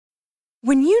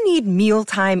When you need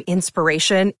mealtime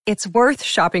inspiration, it's worth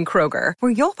shopping Kroger,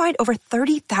 where you'll find over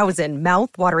 30,000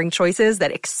 mouth-watering choices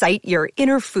that excite your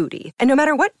inner foodie. And no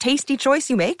matter what tasty choice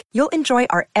you make, you'll enjoy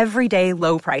our everyday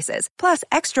low prices, plus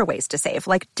extra ways to save,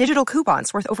 like digital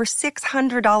coupons worth over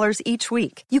 $600 each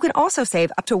week. You can also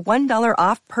save up to $1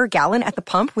 off per gallon at the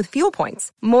pump with fuel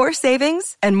points. More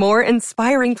savings and more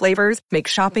inspiring flavors make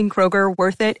shopping Kroger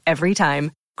worth it every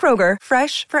time. Kroger,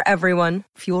 fresh for everyone.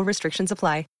 Fuel restrictions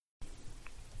apply.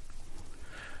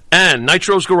 And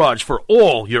Nitro's Garage for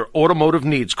all your automotive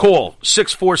needs. Call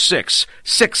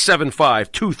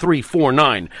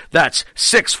 646-675-2349. That's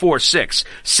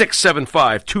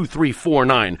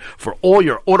 646-675-2349. For all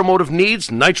your automotive needs,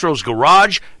 Nitro's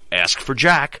Garage. Ask for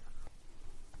Jack.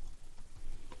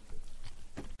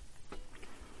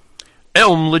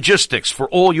 Elm Logistics for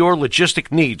all your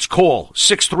logistic needs. Call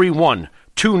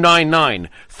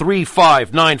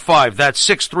 631-299-3595. That's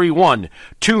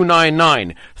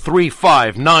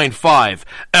 631-299-3595.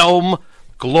 Elm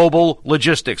Global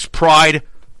Logistics. Pride,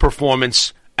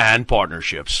 performance, and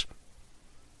partnerships.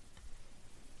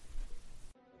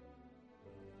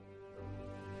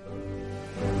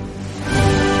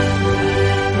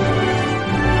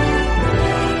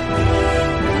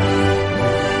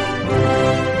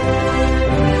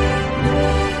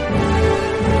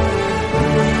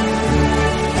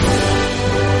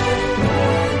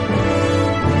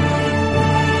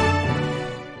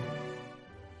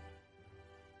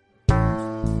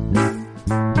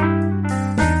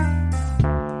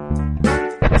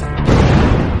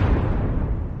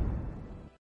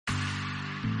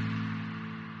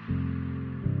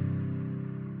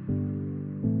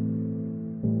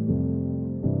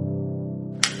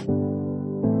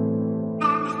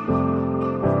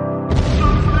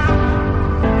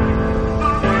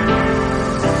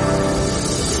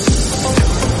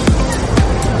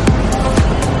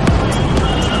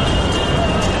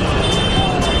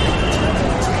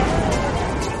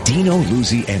 Dino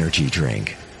Luzzi Energy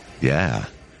Drink. Yeah,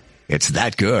 it's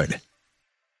that good.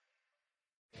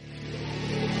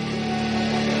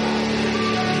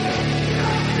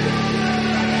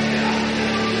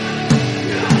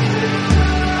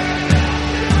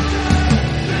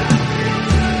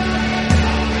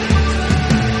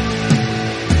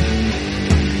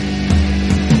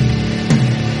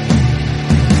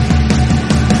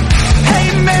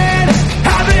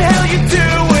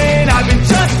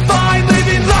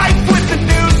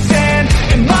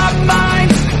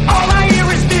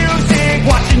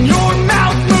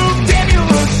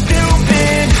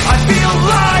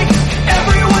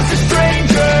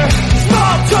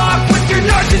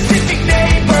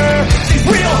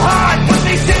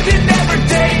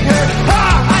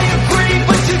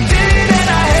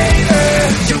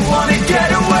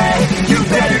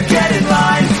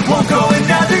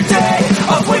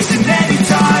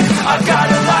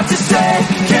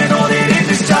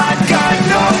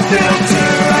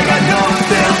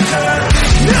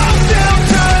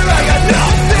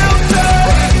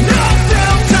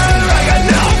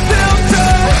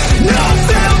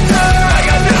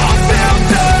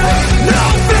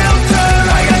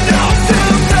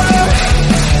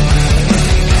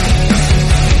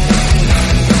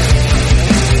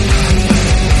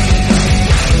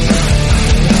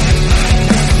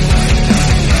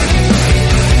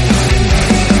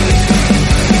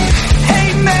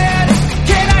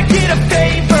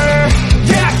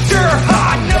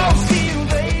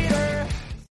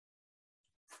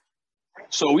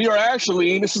 So we are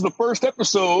this is the first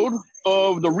episode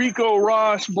of the Rico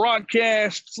Ross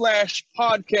broadcast /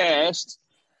 podcast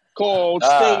called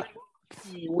Stay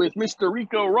with Mr.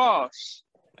 Rico Ross.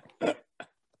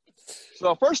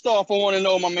 So first off, I want to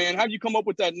know, my man, how'd you come up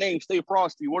with that name, Stay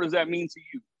Frosty? What does that mean to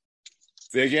you?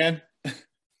 Say again?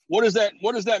 What does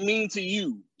that mean to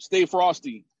you, Stay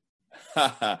Frosty?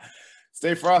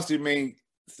 Stay Frosty means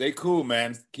stay cool,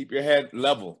 man. Keep your head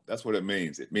level. That's what it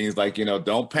means. It means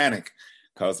don't panic.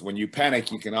 Because when you panic,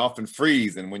 you can often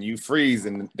freeze. And when you freeze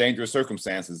in dangerous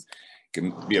circumstances, it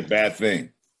can be a bad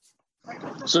thing.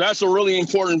 So that's a really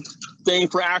important thing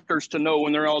for actors to know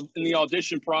when they're in the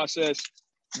audition process.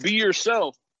 Be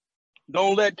yourself.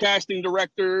 Don't let casting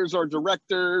directors or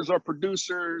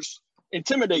producers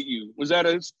intimidate you. Was that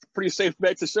a pretty safe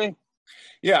bet to say?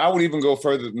 Yeah, I would even go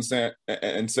further than say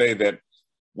that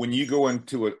when you go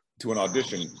into an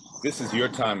audition, this is your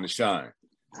time to shine.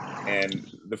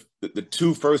 And the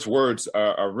two first words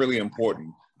are really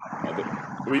important.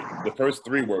 The first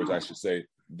three words, I should say.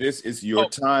 This is your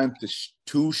time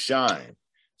to shine.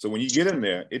 So when you get in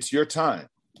there, it's your time.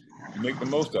 You make the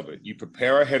most of it. You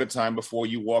prepare ahead of time before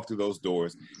you walk through those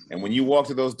doors. And when you walk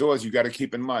through those doors, you got to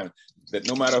keep in mind, that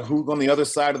no matter who's on the other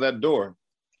side of that door,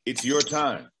 it's your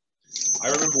time. I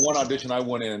remember one audition I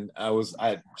went in. I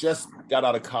had just got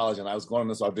out of college and I was going on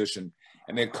this audition,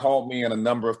 and they called me in a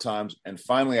number of times. And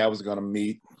finally, I was going to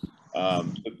meet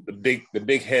the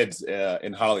big heads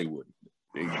in Hollywood,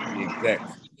 the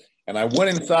execs. And I went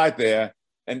inside there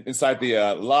and inside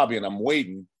the lobby, and I'm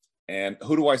waiting. And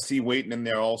who do I see waiting in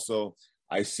there? Also,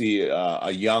 I see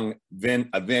a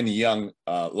then young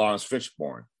Lawrence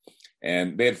Fishburne,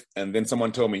 and then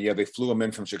someone told me, yeah, they flew him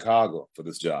in from Chicago for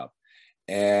this job.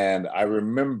 And I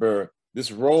remember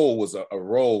this role was a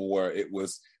role where it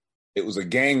was a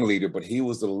gang leader, but he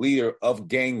was the leader of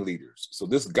gang leaders. So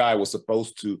this guy was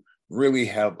supposed to really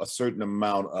have a certain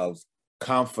amount of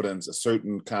confidence, a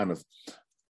certain kind of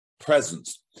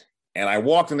presence. And I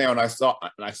walked in there and I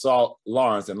saw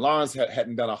Lawrence, and Lawrence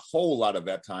hadn't done a whole lot of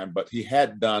that time, but he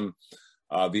had done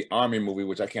the Army movie,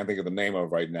 which I can't think of the name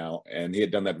of right now. And he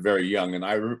had done that very young. And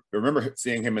I remember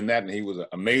seeing him in that, and he was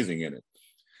amazing in it.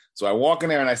 So I walk in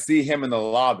there and I see him in the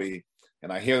lobby,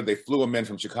 and I hear that they flew him in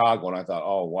from Chicago. And I thought,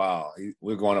 oh, wow,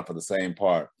 we're going up for the same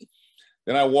part.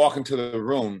 Then I walk into the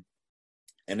room,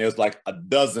 and there's like a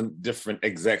dozen different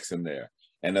execs in there.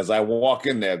 And as I walk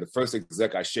in there, the first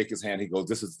exec, I shake his hand. He goes,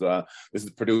 this is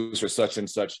producer such and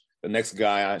such. The next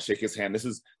guy, I shake his hand. This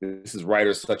is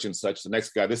writer such and such. The next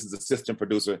guy, this is assistant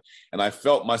producer. And I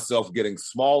felt myself getting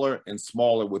smaller and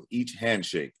smaller with each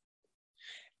handshake.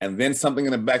 And then something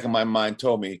in the back of my mind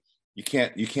told me, you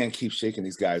can't keep shaking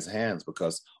these guys' hands,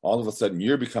 because all of a sudden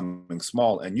you're becoming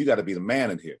small, and you got to be the man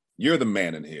in here. You're the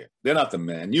man in here. They're not the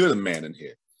man. You're the man in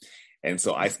here. And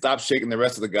so I stopped shaking the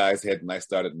rest of the guys' head, and I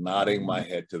started nodding my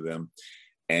head to them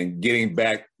and getting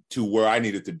back to where I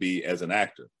needed to be as an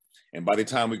actor. And by the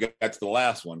time we got to the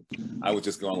last one, I was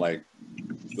just going like,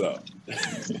 so.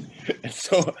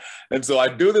 and so I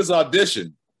do this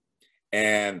audition,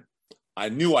 and I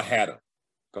knew I had him.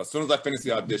 Because as soon as I finished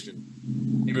the audition,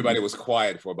 everybody was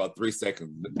quiet for about 3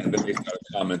 seconds, and then they started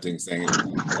commenting, saying,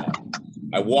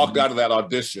 I walked out of that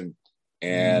audition,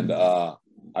 and I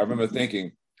remember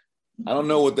thinking, I don't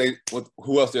know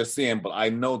who else they're seeing, but I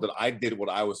know that I did what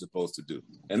I was supposed to do.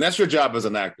 And that's your job as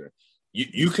an actor.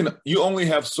 You only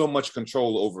have so much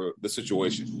control over the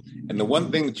situation. And the one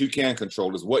thing that you can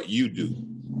control is what you do.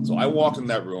 So I walked in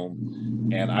that room,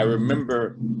 and I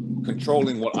remember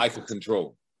controlling what I could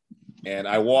control. And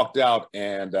I walked out,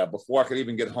 and before I could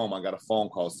even get home, I got a phone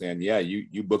call saying, yeah,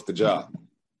 you booked the job.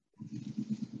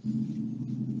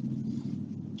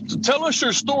 So tell us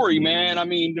your story, man. I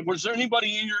mean, was there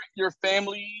anybody in your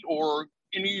family or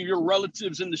any of your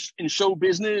relatives in show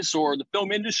business or the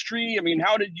film industry? I mean,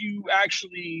 how did you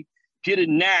actually get a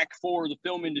knack for the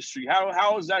film industry?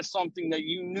 How is that something that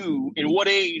you knew? In what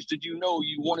age did you know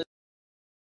you wanted?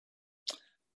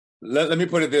 Let me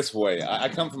put it this way. I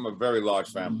come from a very large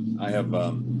family. I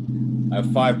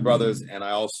have 5 brothers, and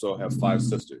I also have 5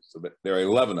 sisters. So there are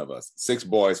 11 of us, 6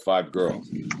 boys, 5 girls.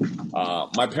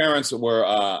 My parents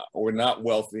were not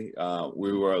wealthy.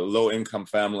 We were a low-income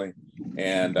family.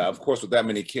 And, of course, with that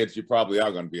many kids, you probably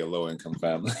are going to be a low-income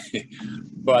family.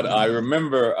 But I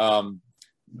remember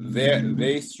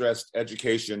they stressed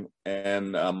education,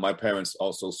 and my parents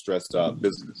also stressed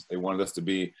business. They wanted us to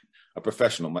be a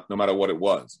professional, no matter what it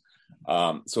was.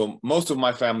 So most of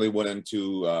my family went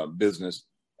into business.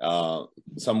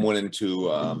 Some went into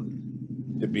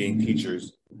to being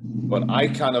teachers, but I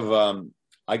kind of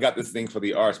I got this thing for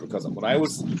the arts because when I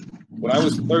was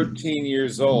 13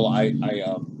 years old,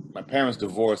 my parents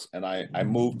divorced, and I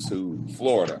moved to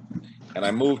Florida, and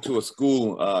I moved to a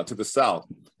school to the South.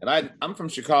 And I'm from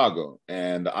Chicago,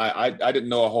 and I didn't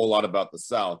know a whole lot about the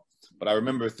South, but I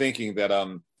remember thinking that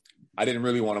I didn't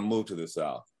really want to move to the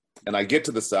South. And I get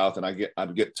to the South, and I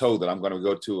get told that I'm going to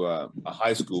go to a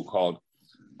high school called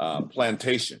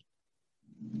Plantation.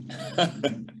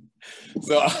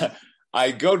 So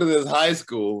I go to this high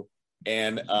school,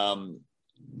 and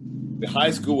the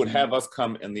high school would have us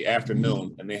come in the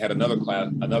afternoon, and they had another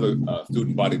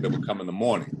student body that would come in the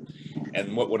morning.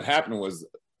 And what would happen was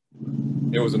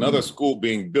there was another school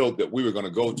being built that we were going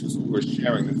to go to, so we were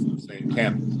sharing this same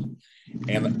campus.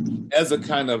 And as a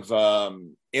kind of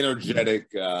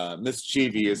energetic,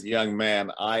 mischievous young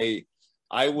man, I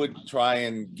would try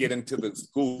and get into the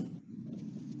school.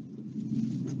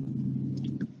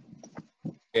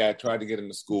 Yeah, I tried to get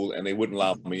into school, and they wouldn't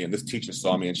allow me. And this teacher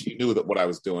saw me, and she knew that what I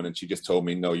was doing, and she just told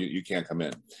me, no, you can't come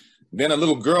in. Then a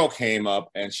little girl came up,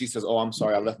 and she says, oh, I'm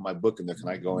sorry, I left my book in there. Can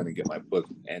I go in and get my book?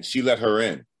 And she let her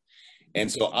in.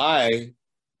 And so I,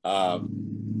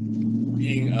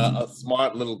 being a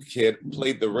smart little kid,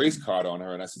 played the race card on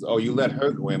her. And I said, oh, you let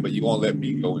her go in, but you won't let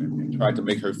me go in. And tried to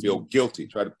make her feel guilty,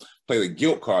 tried to play the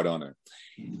guilt card on her.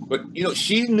 But,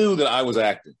 she knew that I was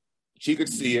acting. She could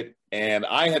see it. And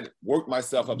I had worked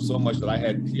myself up so much that I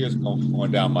had tears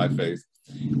going down my face.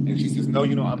 And she says, no,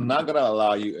 I'm not going to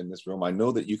allow you in this room. I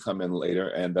know that you come in later.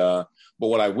 And but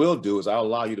what I will do is I'll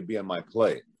allow you to be in my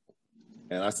play.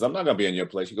 And I said, I'm not going to be in your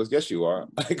play. She goes, yes, you are.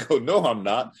 I go, no, I'm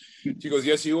not. She goes,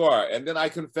 yes, you are. And then I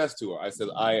confessed to her. I said,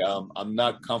 I'm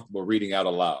not comfortable reading out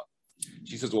aloud.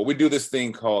 She says, well, we do this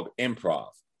thing called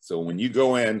improv. So when you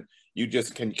go in, you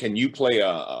just can you play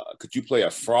could you play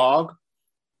a frog?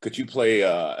 Could you play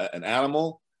an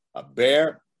animal, a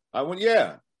bear? I went,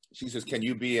 yeah. She says, can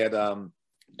you be at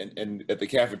the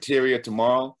cafeteria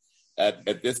tomorrow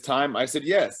at this time? I said,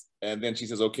 yes. And then she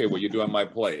says, okay, well, you're doing my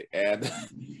play. And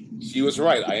she was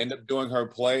right. I ended up doing her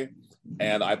play,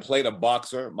 and I played a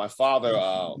boxer. My father,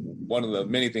 one of the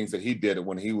many things that he did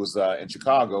when he was in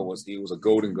Chicago was he was a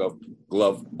Golden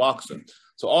Glove boxer.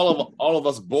 So all of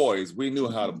us boys, we knew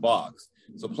how to box.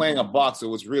 So playing a boxer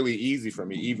was really easy for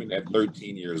me, even at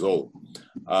 13 years old.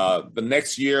 The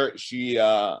next year, she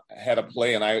had a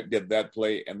play, and I did that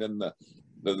play. And then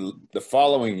the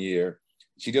following year,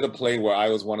 she did a play where I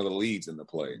was one of the leads in the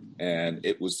play. And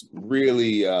it was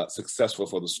really successful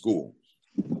for the school.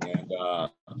 And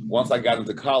once I got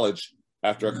into college,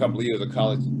 after a couple of years of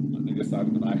college, I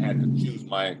decided that I had to choose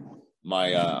my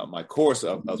course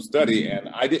of study, and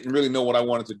I didn't really know what I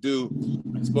wanted to do.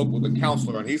 I spoke with a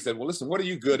counselor, and he said, well, listen, what are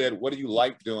you good at? What do you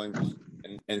like doing?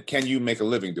 And can you make a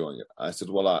living doing it? I said,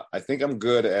 well, I think I'm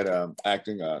good at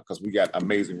acting because we got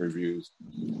amazing reviews.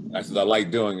 I said, I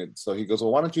like doing it. So he goes,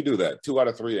 well, why don't you do that? 2 out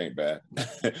of 3 ain't bad.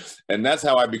 And that's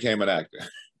how I became an actor.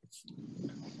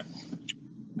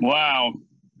 Wow.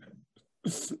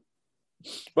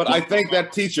 But I think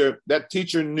that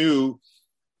teacher knew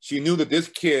that this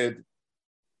kid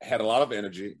had a lot of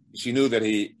energy. She knew that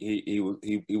he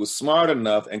was smart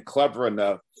enough and clever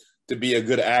enough to be a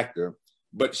good actor,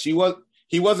 but he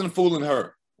wasn't fooling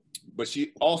her. But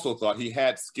she also thought he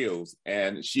had skills,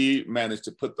 and she managed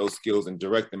to put those skills and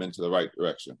direct them into the right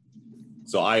direction.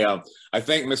 So I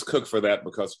thank Miss Cook for that,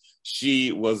 because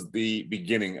she was the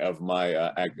beginning of my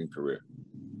acting career.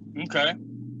 Okay.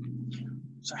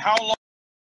 So how long?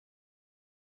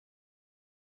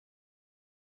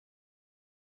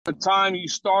 The time you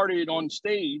started on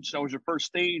stage, that was your first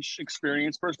stage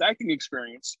experience, first acting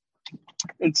experience,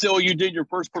 until you did your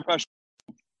first professional.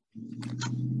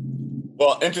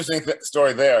 Well, interesting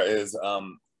story there is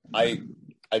I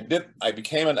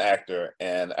became an actor,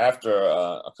 and after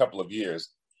a couple of years,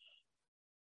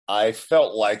 I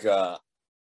felt like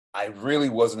I really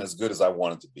wasn't as good as I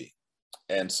wanted to be.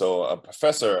 And so a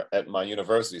professor at my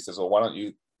university says, well, why don't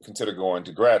you consider going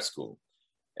to grad school?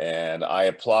 And I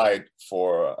applied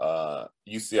for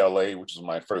UCLA, which was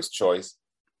my first choice.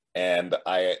 And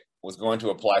I was going to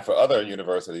apply for other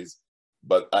universities,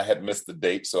 but I had missed the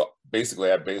date. So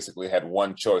I basically had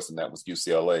one choice, and that was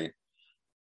UCLA.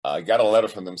 I got a letter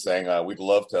from them saying, we'd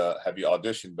love to have you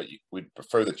audition, but we'd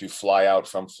prefer that you fly out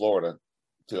from Florida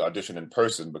to audition in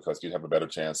person, because you'd have a better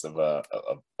chance of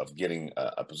getting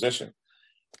a position.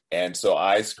 And so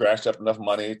I scratched up enough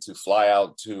money to fly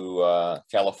out to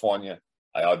California.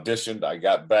 I auditioned, I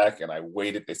got back, and I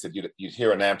waited. They said, you'd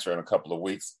hear an answer in a couple of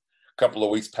weeks. A couple of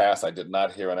weeks passed, I did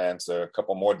not hear an answer. A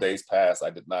couple more days passed, I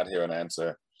did not hear an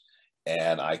answer.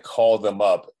 And I called them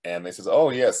up, and they said, oh,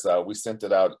 yes, we sent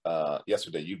it out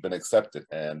yesterday. You've been accepted,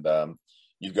 and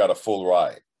you've got a full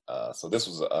ride. So this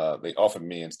was, they offered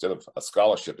me, instead of a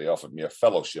scholarship, they offered me a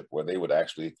fellowship where they would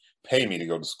actually pay me to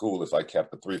go to school if I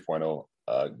kept a 3.0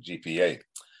 GPA.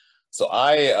 So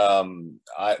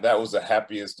that was the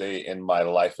happiest day in my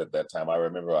life at that time. I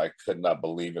remember I could not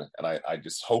believe it. And I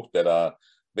just hoped that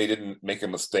they didn't make a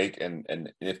mistake.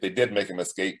 And if they did make a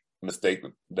mistake,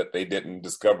 that they didn't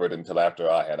discover it until after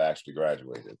I had actually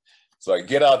graduated. So I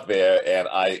get out there, and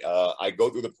I go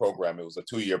through the program. It was a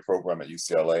 2-year program at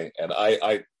UCLA. And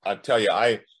I tell you,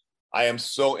 I am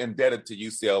so indebted to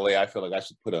UCLA. I feel like I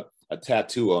should put a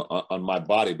tattoo on my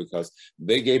body, because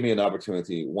they gave me an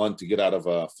opportunity, 1, to get out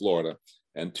of Florida,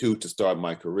 and 2, to start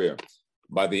my career.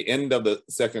 By the end of the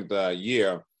second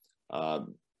year,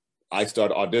 I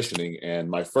started auditioning, and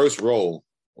my first role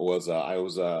was I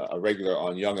was a regular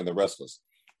on Young and the Restless.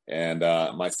 And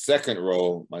my second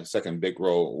big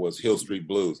role was Hill Street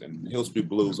Blues. And Hill Street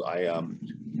Blues, I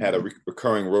had a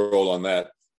recurring role on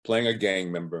that, playing a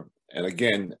gang member. And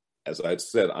again, as I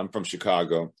said, I'm from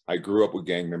Chicago. I grew up with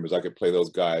gang members. I could play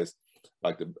those guys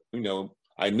I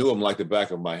knew them like the back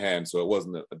of my hand, so it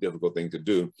wasn't a difficult thing to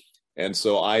do. And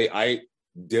so I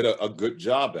did a good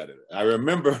job at it. I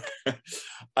remember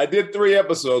I did 3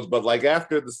 episodes, but like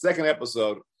after the second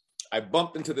episode, I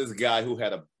bumped into this guy who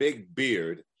had a big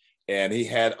beard, and he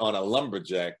had on a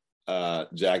lumberjack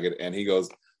jacket, and he goes,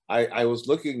 I was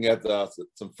looking at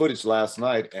some footage last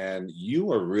night, and you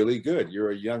were really good.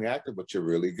 You're a young actor, but you're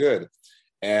really good.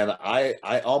 And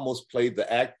I almost played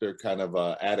the actor kind of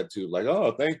attitude, like,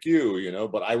 oh, thank you, you know.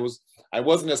 But I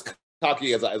wasn't as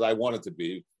cocky as I wanted to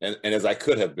be, and as I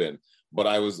could have been. But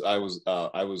I was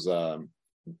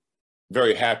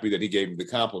very happy that he gave me the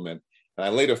compliment. And I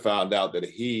later found out that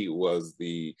he was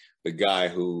the guy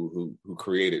who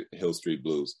created Hill Street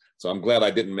Blues. So I'm glad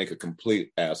I didn't make a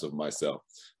complete ass of myself.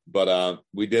 But I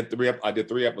did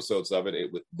 3 episodes of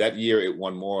it. That year, it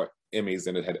won more Emmys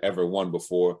than it had ever won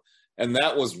before. And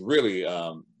that was really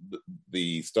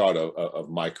the start of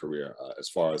my career as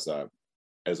far as a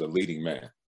leading man.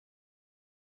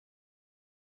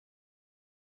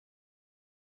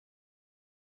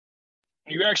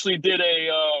 You actually did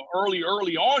early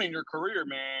on in your career,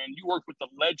 man. You worked with the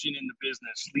legend in the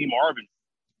business, Lee Marvin.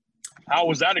 How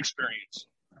was that experience?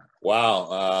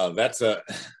 Wow, that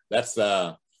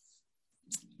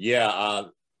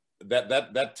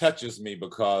touches me,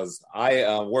 because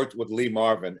I worked with Lee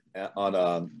Marvin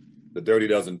on The Dirty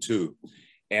Dozen 2.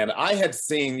 And I had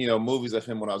seen, movies of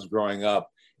him when I was growing up,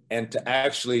 and to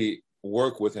actually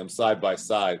work with him side by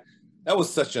side, that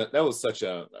was such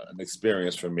an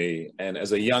experience for me. And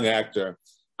as a young actor,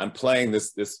 I'm playing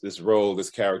this role,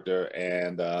 this character,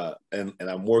 and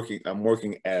I'm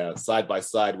working side by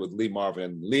side with Lee Marvin.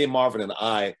 And Lee Marvin and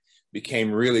I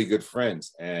became really good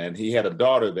friends. And he had a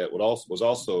daughter that was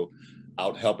also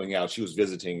out helping out. She was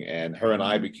visiting, and her and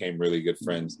I became really good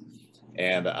friends.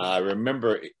 And I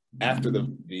remember after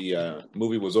the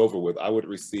movie was over with, I would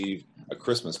receive a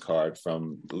Christmas card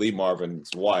from Lee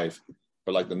Marvin's wife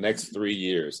for like the next 3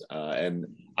 years. And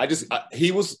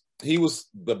he was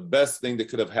the best thing that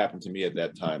could have happened to me at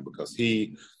that time, because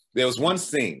there was one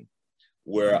scene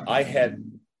where I had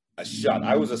a shot.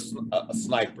 I was a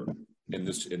sniper in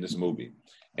this movie,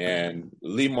 and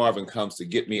Lee Marvin comes to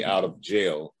get me out of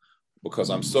jail because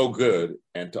I'm so good,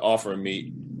 and to offer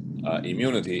me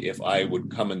immunity if I would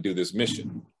come and do this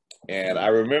mission. And I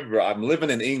remember I'm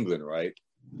living in England, right?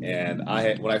 And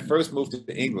when I first moved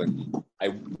to England,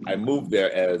 I moved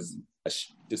there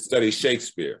to study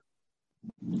Shakespeare.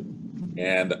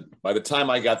 And by the time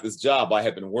I got this job, I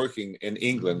had been working in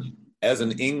England as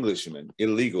an Englishman,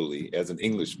 illegally as an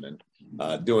Englishman,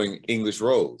 doing English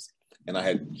roles. And I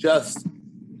had just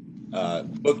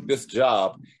booked this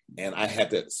job, and I had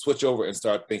to switch over and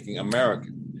start thinking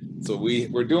American. So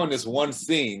we're doing this one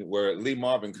scene where Lee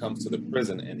Marvin comes to the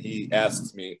prison, and he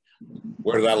asks me,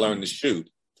 where did I learn to shoot?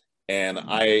 And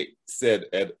I said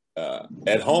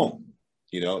at home,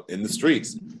 in the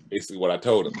streets, basically what I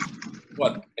told him.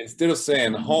 But instead of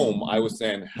saying home, I was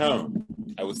saying home.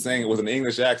 I was saying it with an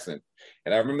English accent.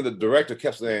 And I remember the director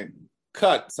kept saying,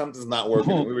 cut, something's not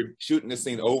working. And we were shooting this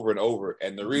scene over and over.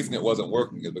 And the reason it wasn't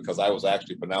working is because I was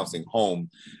actually pronouncing home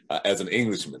as an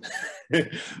Englishman.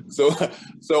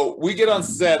 So we get on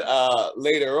set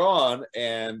later on,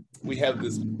 and we have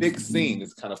this big scene,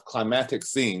 this kind of climactic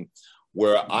scene,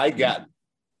 where I got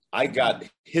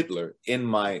Hitler in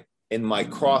my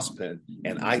crosspin,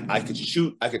 and I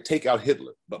could take out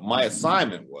Hitler, but my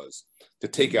assignment was to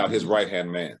take out his right-hand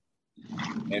man.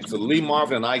 And so Lee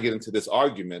Marvin and I get into this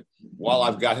argument while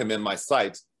I've got him in my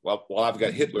sights, while I've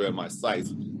got Hitler in my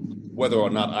sights, whether or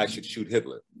not I should shoot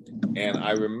Hitler. And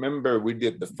I remember we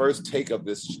did the first take of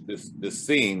this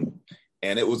scene,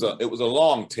 and it was a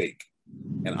long take.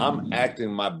 And I'm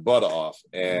acting my butt off,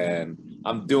 and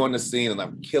I'm doing the scene, and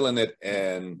I'm killing it.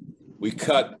 And we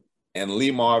cut, and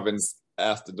Lee Marvin's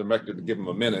asked the director to give him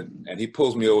a minute, and he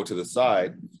pulls me over to the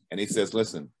side, and he says,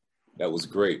 listen, that was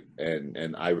great.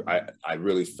 And I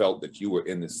really felt that you were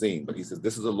in the scene. But he says,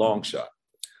 this is a long shot.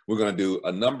 We're going to do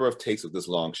a number of takes of this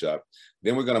long shot.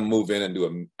 Then we're going to move in and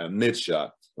do a mid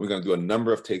shot. We're going to do a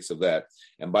number of takes of that.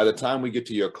 And by the time we get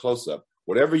to your close-up,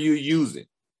 whatever you're using,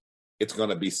 it's going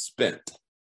to be spent.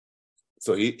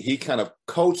 So he kind of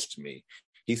coached me.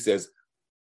 He says,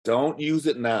 don't use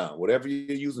it now. Whatever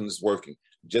you're using is working.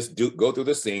 Just go through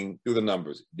the scene, do the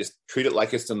numbers. Just treat it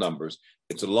like it's the numbers.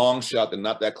 It's a long shot. They're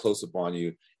not that close up on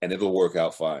you, and it'll work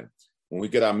out fine. When we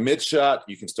get our mid shot,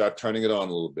 you can start turning it on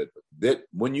a little bit. But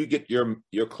when you get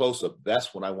your close up,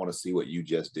 that's when I want to see what you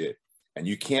just did. And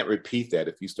you can't repeat that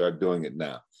if you start doing it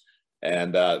now.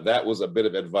 And that was a bit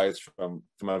of advice from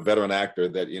a veteran actor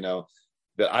that,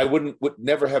 that I would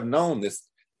never have known this,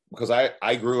 because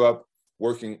I grew up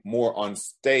working more on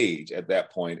stage at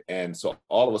that point. And so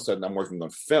all of a sudden I'm working on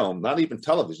film, not even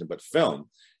television, but film.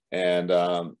 And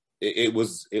it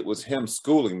was him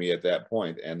schooling me at that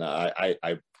point. And I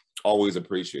always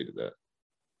appreciated that.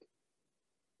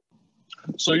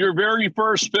 So your very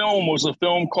first film was a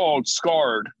film called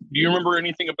Scarred. Do you remember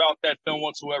anything about that film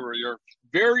whatsoever? Your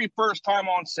very first time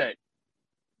on set?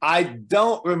 I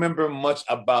don't remember much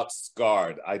about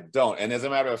Scarred. I don't. And as a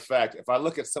matter of fact, if I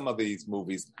look at some of these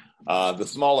movies, the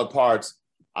smaller parts,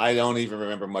 I don't even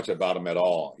remember much about them at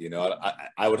all. You know,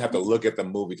 I would have to look at the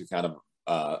movie to kind of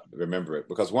remember it.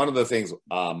 Because one of the things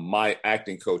my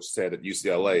acting coach said at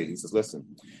UCLA, he says, listen,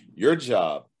 your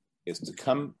job is to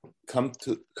come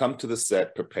to the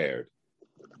set prepared,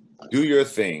 do your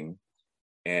thing.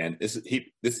 And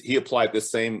he applied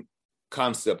this same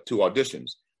concept to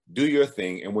auditions. Do your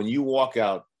thing, and when you walk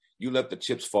out, you let the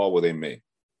chips fall where they may.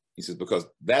 He says, because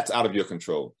that's out of your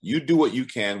control. You do what you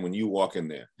can when you walk in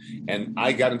there. And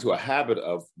I got into a habit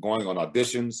of going on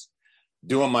auditions,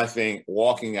 doing my thing,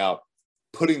 walking out,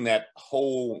 putting that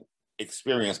whole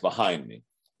experience behind me,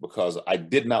 because I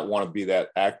did not want to be that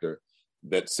actor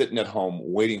that's sitting at home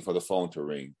waiting for the phone to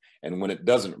ring. And when it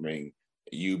doesn't ring,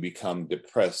 you become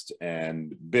depressed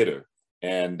and bitter.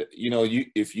 And, you know,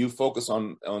 if you focus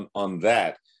on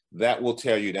that will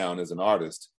tear you down as an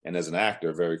artist and as an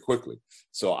actor very quickly.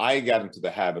 So I got into the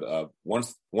habit of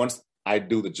once I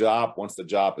do the job, once the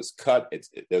job is cut,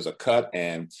 there's a cut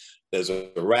and there's a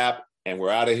wrap and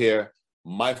we're out of here.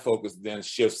 My focus then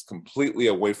shifts completely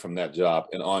away from that job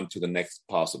and on to the next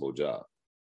possible job.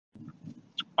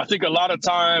 I think a lot of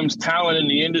times talent in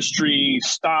the industry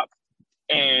stop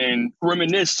and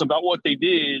reminisce about what they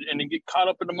did and then get caught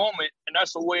up in the moment. And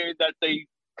that's a way that they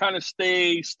kind of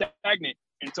stay stagnant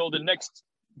until the next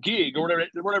gig or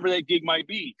whatever that gig might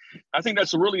be. I think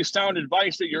that's a really sound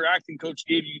advice that your acting coach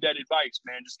gave you, that advice,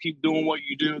 man. Just keep doing what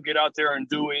you do, get out there and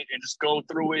do it and just go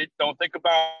through it. Don't think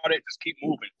about it. Just keep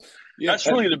moving. Yeah, that's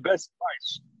really the best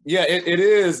advice. Yeah, it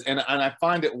is. And I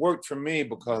find it worked for me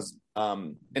because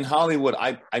in Hollywood,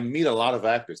 I meet a lot of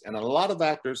actors and a lot of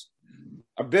actors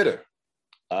are bitter.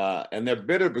 And they're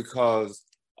bitter because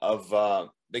of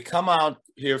they come out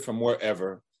here from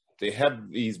wherever. They have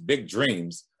these big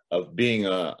dreams of being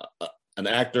an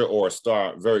actor or a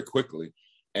star very quickly.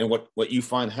 And what you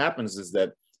find happens is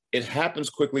that it happens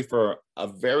quickly for a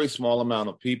very small amount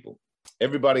of people.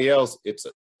 Everybody else, it's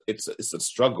a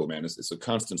struggle, man. It's a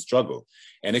constant struggle,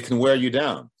 and it can wear you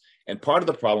down. And part of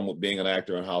the problem with being an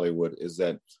actor in Hollywood is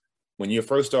that when you're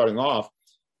first starting off,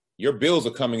 your bills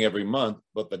are coming every month,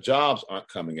 but the jobs aren't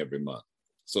coming every month.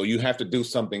 So you have to do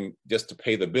something just to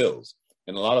pay the bills.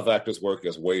 And a lot of actors work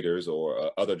as waiters or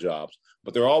other jobs,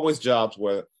 but there are always jobs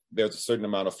where there's a certain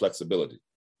amount of flexibility.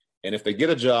 And if they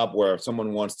get a job where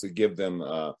someone wants to give them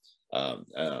a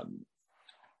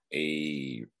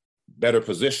better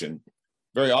position,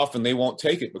 very often they won't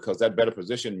take it because that better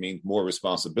position means more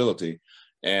responsibility.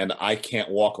 And I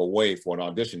can't walk away for an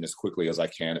audition as quickly as I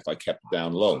can if I kept it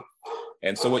down low.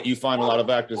 And so what you find a lot of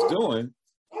actors doing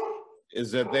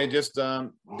is that they just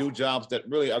do jobs that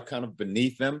really are kind of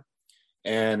beneath them.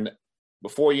 And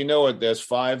before you know it, there's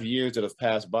 5 years that have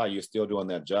passed by, you're still doing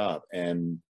that job.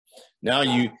 And now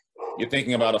you're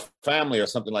thinking about a family or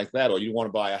something like that, or you want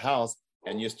to buy a house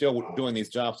and you're still doing these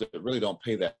jobs that really don't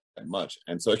pay that much.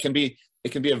 And so it can be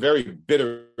a very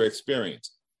bitter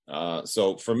experience.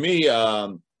 So for me,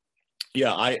 I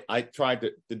tried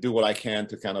to do what I can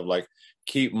to kind of like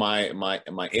keep my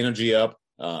energy up,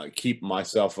 keep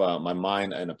myself, my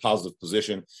mind in a positive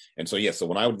position. And so, so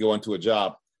when I would go into a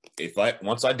job,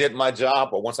 once I did my job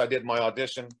or once I did my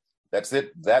audition, that's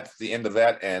it. That's the end of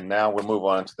that. And now we'll move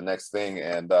on to the next thing.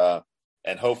 And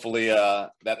hopefully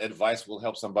that advice will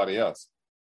help somebody else.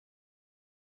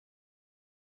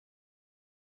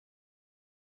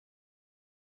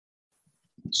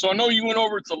 So I know you went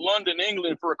over to London,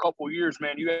 England for a couple of years,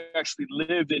 man. You actually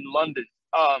lived in London.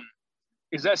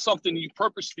 Is that something you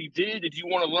purposely did? Did you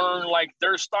want to learn like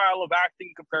their style of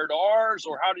acting compared to ours?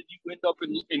 Or how did you end up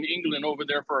in England over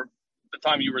there for the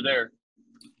time you were there?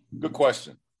 Good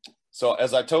question. So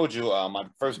as I told you, my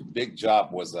first big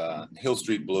job was Hill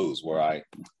Street Blues, where I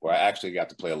actually got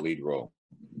to play a lead role.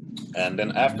 And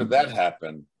then after that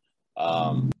happened,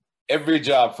 every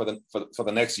job for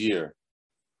the next year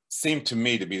seemed to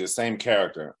me to be the same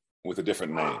character with a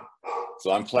different name.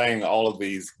 So I'm playing all of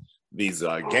these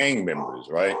gang members,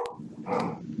 right?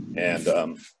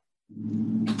 And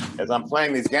as I'm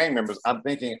playing these gang members, I'm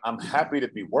thinking I'm happy to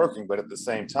be working, but at the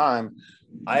same time,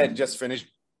 I had just finished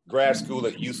grad school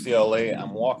at UCLA.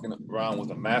 I'm walking around with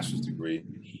a master's degree,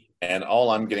 and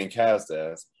all I'm getting cast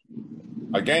as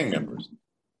are gang members.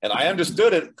 And I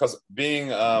understood it because being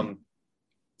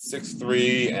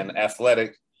 6'3" and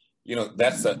athletic, you know,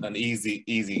 that's an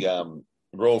easy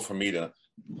role for me to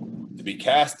be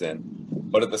cast in.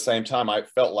 But at the same time, I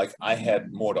felt like I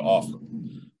had more to offer.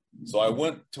 So I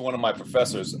went to one of my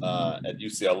professors at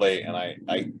UCLA, and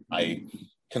I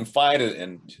confided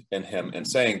in him in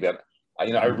saying that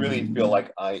I really feel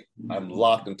like I'm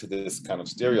locked into this kind of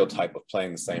stereotype of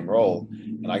playing the same role,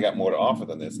 and I got more to offer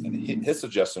than this. And his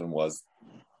suggestion was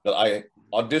that I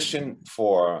audition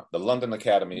for the London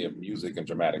Academy of Music and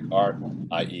Dramatic Art,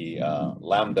 i.e.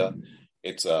 LAMDA.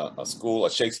 It's a school,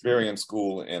 a Shakespearean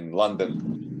school in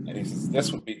London. And he says,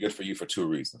 this would be good for you for two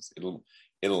reasons.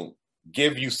 It'll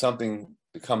give you something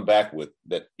to come back with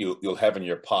that you'll have in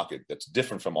your pocket that's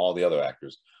different from all the other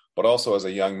actors. But also as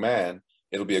a young man,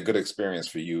 it'll be a good experience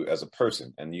for you as a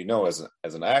person. And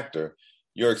as an actor,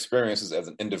 your experiences as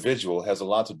an individual has a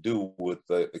lot to do with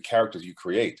the characters you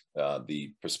create,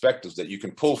 the perspectives that you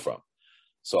can pull from.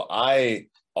 So I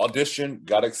auditioned,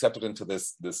 got accepted into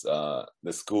this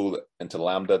school, into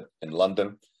LAMDA in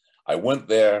London. I went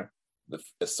there.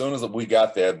 As soon as we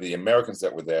got there, the Americans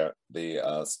that were there, they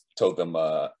asked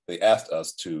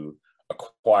us to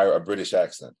acquire a British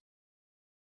accent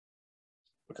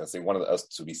because they wanted us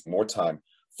to be more time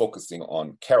focusing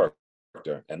on character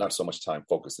and not so much time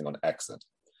focusing on accent.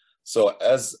 So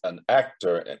as an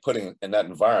actor and putting in that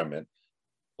environment,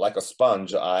 like a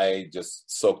sponge, I just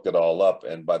soaked it all up.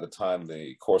 And by the time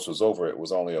the course was over, it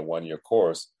was only a one-year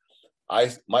course.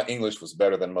 My English was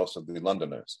better than most of the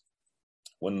Londoners.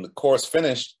 When the course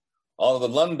finished, all of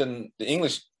the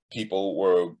English people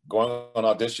were going on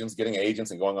auditions, getting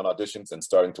agents and going on auditions and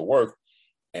starting to work.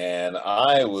 And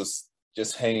I was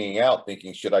just hanging out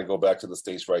thinking, should I go back to the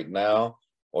States right now?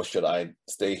 Or should I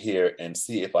stay here and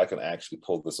see if I can actually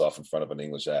pull this off in front of an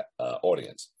English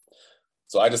audience?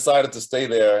 So I decided to stay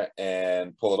there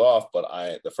and pull it off. But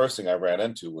the first thing I ran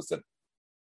into was that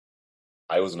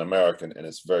I was an American, and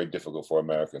it's very difficult for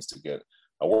Americans to get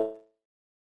a work.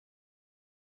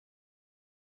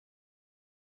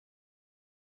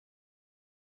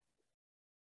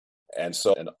 And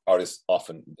so an artist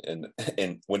often,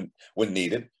 when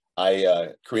needed, I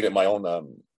created my own,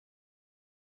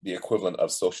 the equivalent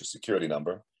of Social Security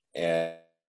number. And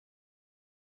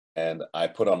I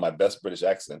put on my best British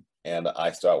accent, and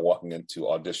I started walking into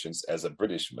auditions as a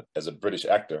British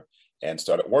actor, and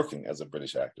started working as a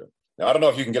British actor. Now, I don't know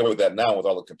if you can get away with that now with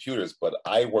all the computers, but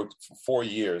I worked for 4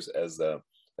 years as a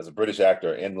British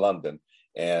actor in London,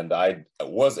 and I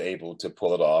was able to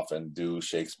pull it off and do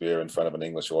Shakespeare in front of an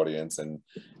English audience and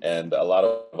a lot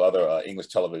of other English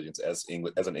televisions as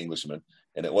an Englishman.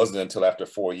 And it wasn't until after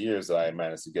 4 years that I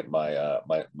managed to get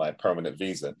my permanent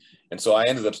visa. And so I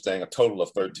ended up staying a total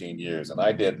of 13 years. And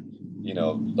I did,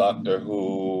 Doctor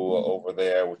Who over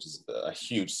there, which is a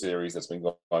huge series that's been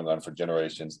going on for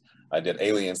generations. I did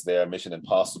Aliens there, Mission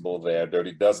Impossible there,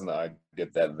 Dirty Dozen, I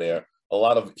did that there. A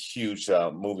lot of huge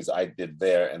movies I did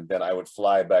there. And then I would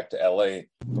fly back to LA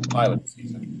for pilot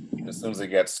season. And as soon as it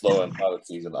got slow in pilot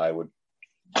season, I would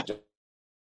just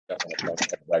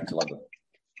back to London.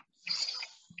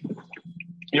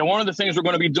 Yeah, one of the things we're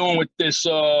going to be doing with this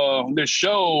this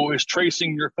show is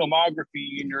tracing your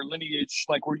filmography and your lineage,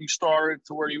 like where you started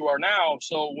to where you are now.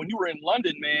 So when you were in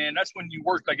London, man, that's when you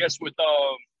worked, I guess, with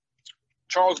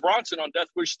Charles Bronson on Death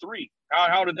Wish 3.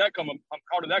 How did that come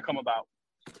about?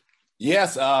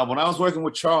 Yes, when I was working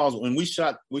with Charles, when we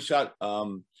shot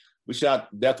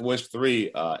Death Wish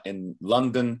 3 in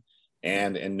London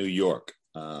and in New York,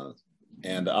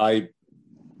 and I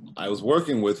was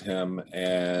working with him,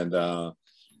 and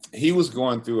he was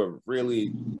going through a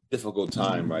really difficult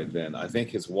time right then. I think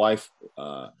his wife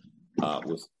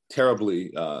was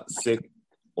terribly sick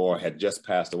or had just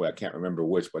passed away. I can't remember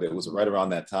which, but it was right around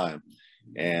that time.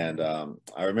 And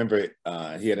I remember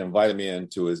he had invited me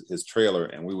into his trailer,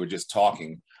 and we were just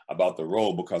talking about the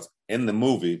role because in the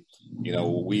movie,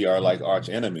 we are like arch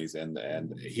enemies, and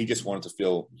he just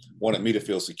wanted me to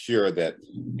feel secure that,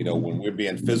 when we're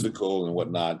being physical and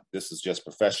whatnot, this is just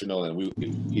professional, and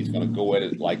he's going to go at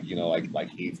it like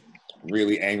he's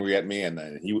really angry at me, and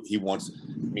he wants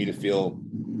me to feel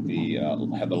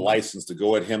have the license to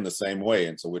go at him the same way.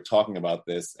 And so we're talking about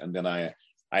this, and then I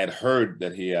had heard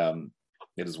that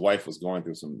that his wife was going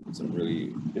through some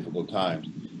really difficult times.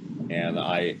 And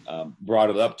I brought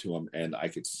it up to him, and I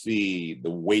could see the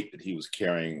weight that he was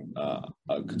carrying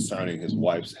concerning his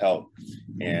wife's health.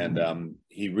 And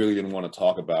he really didn't want to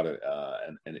talk about it.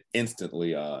 And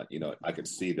instantly, I could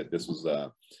see that this was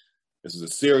a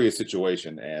serious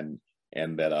situation,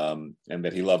 and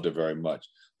that he loved her very much.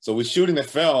 So we're shooting the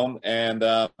film, and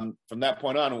from that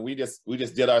point on, we just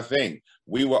did our thing.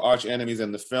 We were arch enemies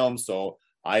in the film, so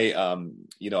he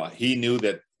knew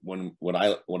that when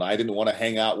I didn't want to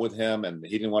hang out with him and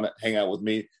he didn't want to hang out with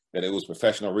me, that it was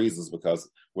professional reasons, because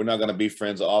we're not going to be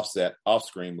friends off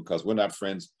screen, because we're not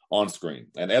friends on screen.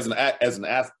 And as an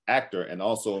actor, and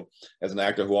also as an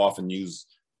actor who often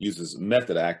uses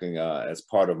method acting as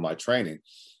part of my training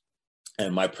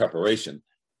and my preparation,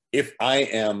 if I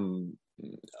am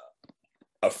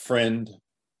a friend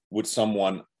with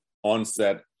someone on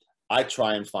set, I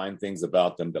try and find things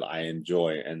about them that I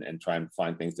enjoy, and try and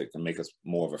find things that can make us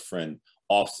more of a friend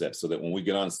offset, so that when we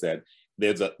get on set,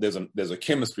 there's a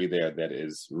chemistry there that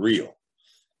is real.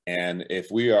 And if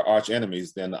we are arch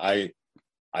enemies, then I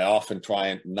often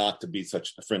try not to be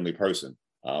such a friendly person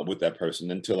with that person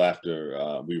until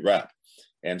after we wrap.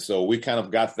 And so we kind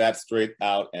of got that straight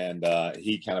out, and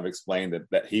he kind of explained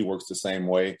that he works the same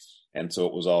way, and so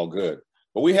it was all good.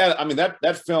 But we had, I mean,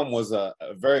 that film was a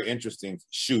very interesting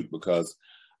shoot, because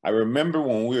I remember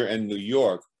when we were in New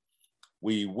York,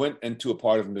 we went into a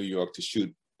part of New York to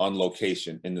shoot on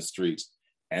location in the streets.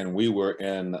 And we were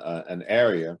in an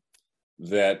area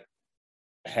that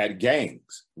had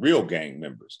gangs, real gang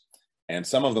members. And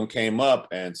some of them came up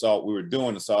and saw what we were doing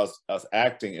and saw us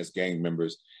acting as gang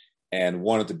members and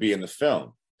wanted to be in the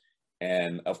film.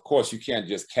 And of course, you can't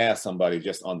just cast somebody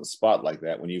just on the spot like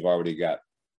that when you've already got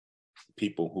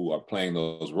people who are playing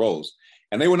those roles.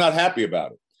 And they were not happy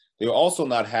about it. They were also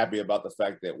not happy about the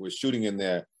fact that we're shooting in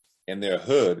their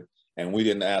hood and we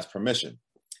didn't ask permission.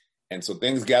 And so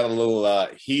things got a little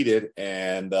heated.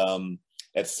 And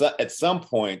at some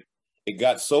point, it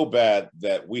got so bad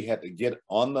that we had to get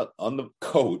on the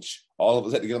coach. All of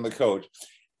us had to get on the coach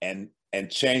and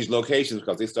change locations,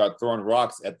 because they started throwing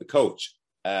rocks at the coach.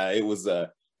 It was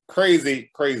a crazy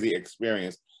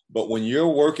experience. But when you're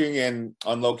working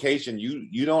on location,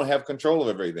 you don't have control of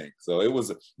everything. So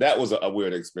that was a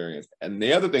weird experience. And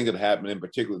the other thing that happened in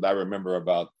particular that I remember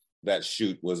about that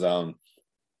shoot was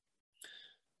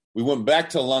we went back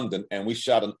to London and we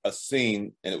shot a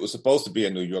scene, and it was supposed to be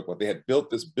in New York, but they had built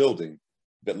this building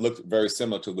that looked very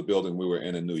similar to the building we were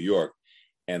in New York.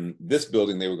 And this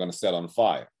building they were going to set on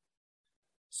fire.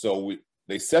 So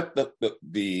they set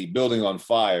the building on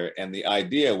fire, and the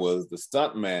idea was the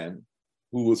stuntman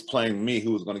who was playing me,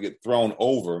 who was going to get thrown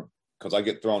over, because I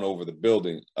get thrown over the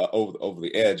building, over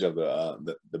the edge of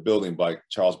the building by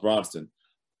Charles Bronson.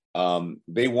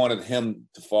 They wanted him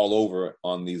to fall over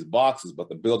on these boxes, but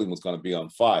the building was going to be on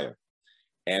fire.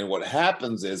 And what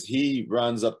happens is he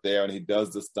runs up there and he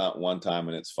does the stunt one time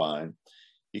and it's fine.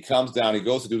 He comes down, he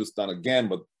goes to do the stunt again,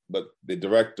 but the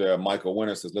director, Michael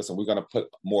Winter, says, listen, we're going to put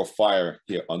more fire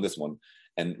here on this one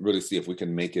and really see if we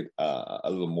can make it a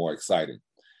little more exciting.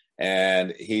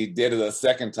 And he did it a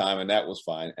second time, and that was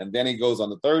fine. And then he goes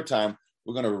on the third time,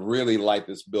 we're going to really light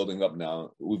this building up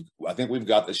now. I think we've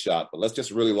got the shot, but let's just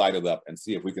really light it up and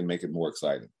see if we can make it more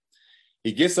exciting.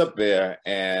 He gets up there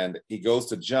and he goes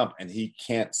to jump, and he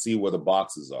can't see where the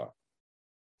boxes are.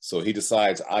 So he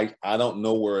decides, I don't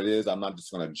know where it is. I'm not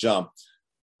just going to jump.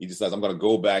 He decides, I'm going to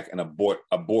go back and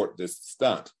abort this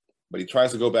stunt. But he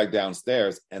tries to go back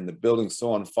downstairs, and the building's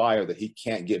so on fire that he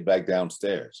can't get back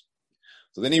downstairs.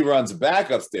 So then he runs back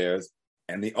upstairs,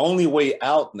 and the only way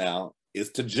out now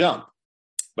is to jump.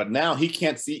 But now he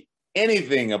can't see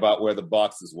anything about where the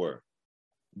boxes were.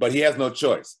 But he has no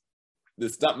choice. The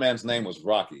stuntman's name was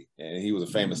Rocky, and he was a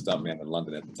famous stuntman in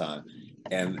London at the time.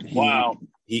 And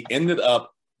he ended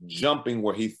up jumping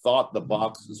where he thought the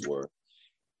boxes were.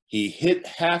 He hit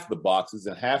half the boxes,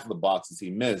 and half of the boxes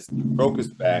he missed, broke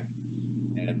his back.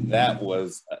 And that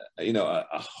was, a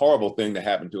horrible thing to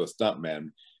happen to a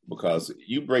stuntman, because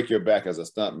you break your back as a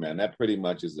stuntman, that pretty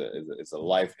much is a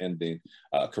life-ending,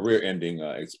 career-ending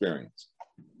experience.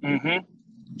 Mm-hmm.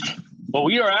 Well,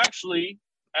 we are actually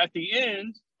at the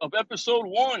end of episode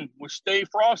 1 with Stay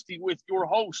Frosty with your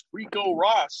host, Rico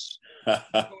Ross.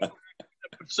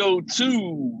 Episode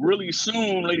 2 really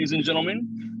soon, ladies and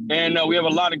gentlemen. And we have a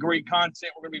lot of great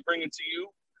content we're going to be bringing to you.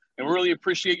 And we really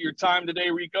appreciate your time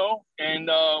today, Rico. And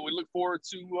we look forward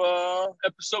to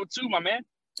episode 2, my man.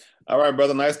 All right,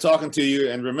 brother. Nice talking to you.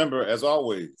 And remember, as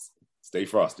always, stay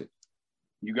frosty.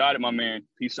 You got it, my man.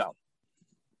 Peace out.